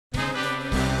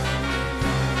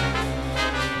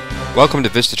Welcome to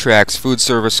VistaTrac's Food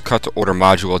Service Cut-to-Order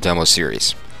Module Demo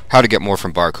Series, How to Get More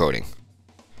from Barcoding.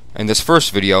 In this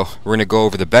first video, we're going to go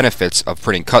over the benefits of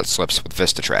printing cut slips with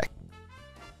VistaTrac.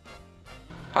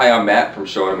 Hi, I'm Matt from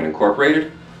Show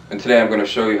Incorporated, and today I'm going to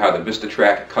show you how the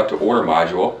VistaTrac Cut-to-Order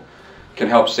module can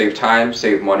help save time,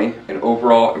 save money, and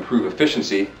overall improve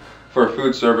efficiency for a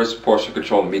food service, portion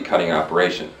control, and meat cutting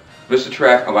operation.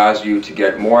 VistaTrac allows you to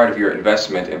get more out of your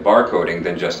investment in barcoding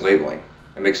than just labeling.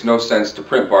 It makes no sense to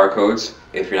print barcodes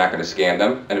if you're not going to scan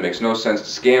them, and it makes no sense to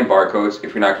scan barcodes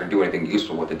if you're not going to do anything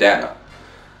useful with the data.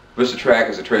 VistaTrac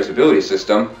is a traceability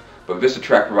system, but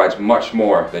VistaTrac provides much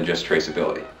more than just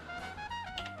traceability.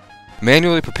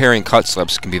 Manually preparing cut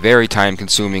slips can be very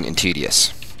time-consuming and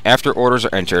tedious. After orders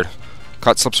are entered,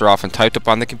 cut slips are often typed up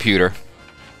on the computer,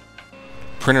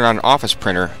 printed on an office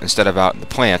printer instead of out in the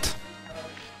plant,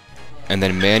 and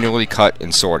then manually cut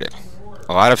and sorted.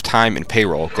 A lot of time and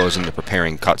payroll goes into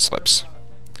preparing cut slips.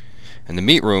 In the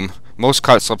meat room, most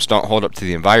cut slips don't hold up to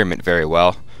the environment very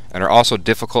well and are also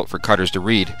difficult for cutters to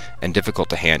read and difficult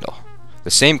to handle.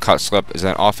 The same cut slip is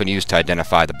then often used to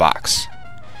identify the box.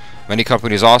 Many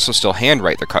companies also still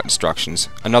handwrite their cut instructions,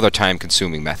 another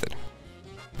time-consuming method.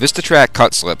 VistaTrac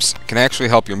cut slips can actually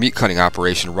help your meat cutting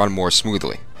operation run more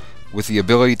smoothly. With the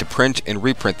ability to print and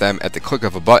reprint them at the click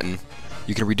of a button,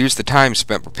 you can reduce the time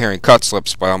spent preparing cut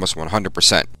slips by almost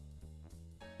 100%.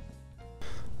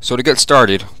 So to get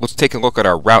started, let's take a look at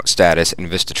our route status in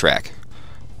VistaTrac.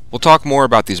 We'll talk more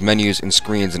about these menus and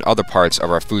screens in other parts of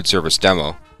our food service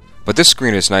demo, but this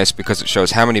screen is nice because it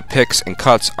shows how many picks and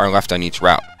cuts are left on each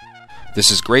route. This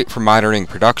is great for monitoring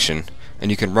production, and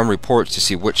you can run reports to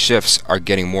see which shifts are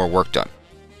getting more work done.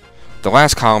 The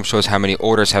last column shows how many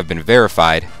orders have been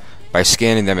verified by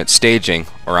scanning them at staging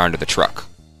or onto the truck.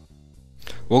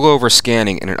 We'll go over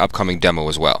scanning in an upcoming demo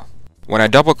as well. When I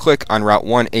double-click on Route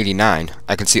 189,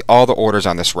 I can see all the orders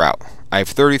on this route. I have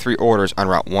 33 orders on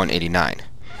Route 189.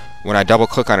 When I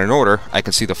double-click on an order, I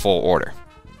can see the full order.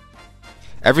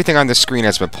 Everything on this screen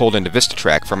has been pulled into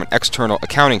VistaTrac from an external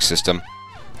accounting system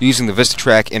using the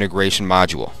VistaTrac integration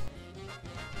module.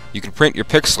 You can print your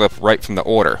pick slip right from the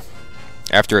order.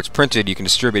 After it's printed, you can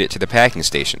distribute it to the packing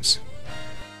stations.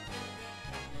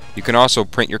 You can also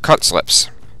print your cut slips.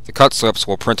 The cut slips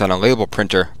will print on a label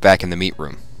printer back in the meat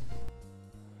room.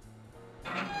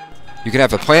 You can have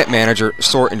the plant manager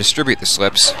sort and distribute the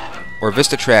slips, or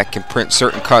VistaTrac can print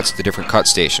certain cuts to different cut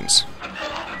stations.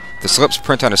 The slips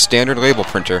print on a standard label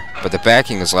printer, but the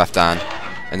backing is left on,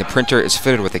 and the printer is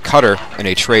fitted with a cutter and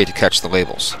a tray to catch the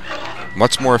labels.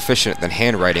 Much more efficient than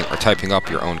handwriting or typing up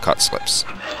your own cut slips.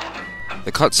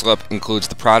 The cut slip includes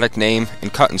the product name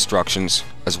and cut instructions,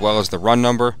 as well as the run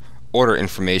number, order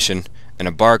information, and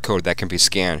a barcode that can be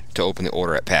scanned to open the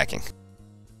order at packing.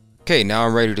 Okay, now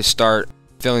I'm ready to start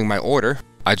filling my order.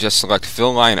 I just select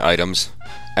Fill Line Items,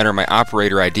 enter my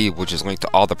operator ID, which is linked to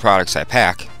all the products I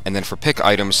pack, and then for pick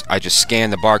items, I just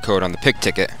scan the barcode on the pick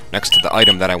ticket next to the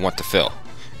item that I want to fill,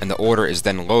 and the order is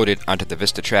then loaded onto the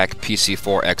VistaTrac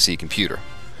PC4XE computer.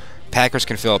 Packers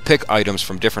can fill pick items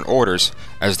from different orders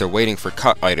as they're waiting for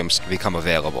cut items to become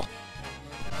available.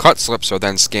 Cut slips are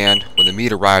then scanned when the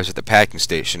meat arrives at the packing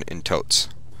station in totes.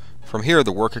 From here,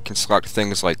 the worker can select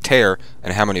things like tear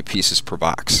and how many pieces per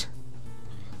box.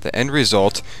 The end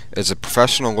result is a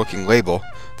professional-looking label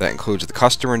that includes the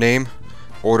customer name,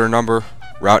 order number,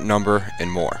 route number,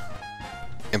 and more.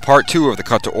 In part 2 of the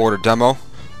cut-to-order demo,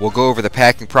 we'll go over the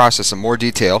packing process in more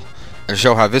detail and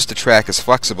show how VistaTrac is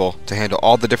flexible to handle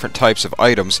all the different types of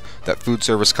items that food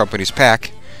service companies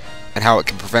pack, and how it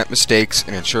can prevent mistakes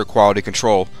and ensure quality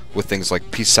control with things like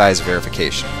piece size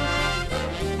verification.